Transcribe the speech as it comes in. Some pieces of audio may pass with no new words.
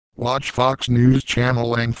Watch Fox News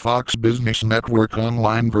Channel and Fox Business Network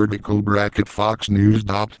online foxnews.com.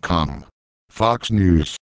 Fox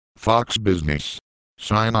News. Fox Business.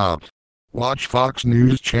 Sign up. Watch Fox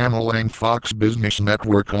News Channel and Fox Business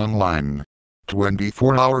Network online.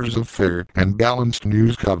 24 hours of fair and balanced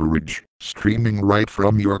news coverage, streaming right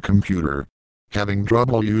from your computer. Having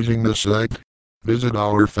trouble using the site? Visit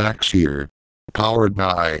our facts here. Powered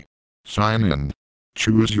by. Sign in.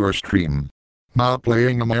 Choose your stream. Now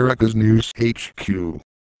playing America's News HQ.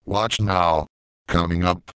 Watch now. Coming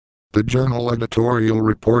up. The Journal editorial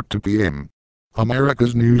report to PM.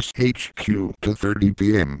 America's News HQ to 30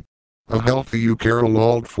 p.m. A Healthy You Carol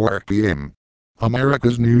Alt 4 p.m.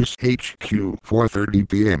 America's News HQ 4:30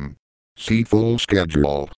 p.m. See full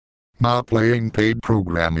schedule. Now playing paid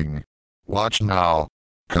programming. Watch now.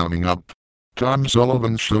 Coming up. Tom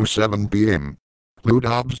Sullivan's Show 7 p.m. Lou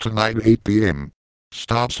Dobbs Tonight 8 p.m.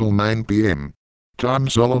 Stoppsel 9 p.m. Tom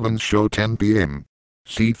Sullivan's Show 10 p.m.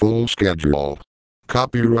 See full schedule.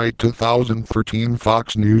 Copyright 2013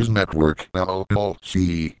 Fox News Network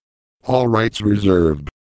LLC. All rights reserved.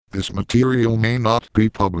 This material may not be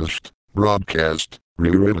published, broadcast,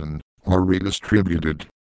 rewritten, or redistributed.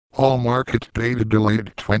 All market data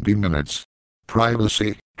delayed 20 minutes.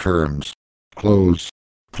 Privacy terms. Close.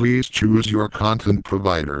 Please choose your content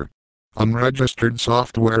provider. Unregistered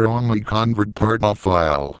software only convert part of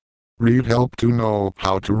file. Read help to know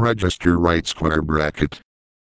how to register right square bracket.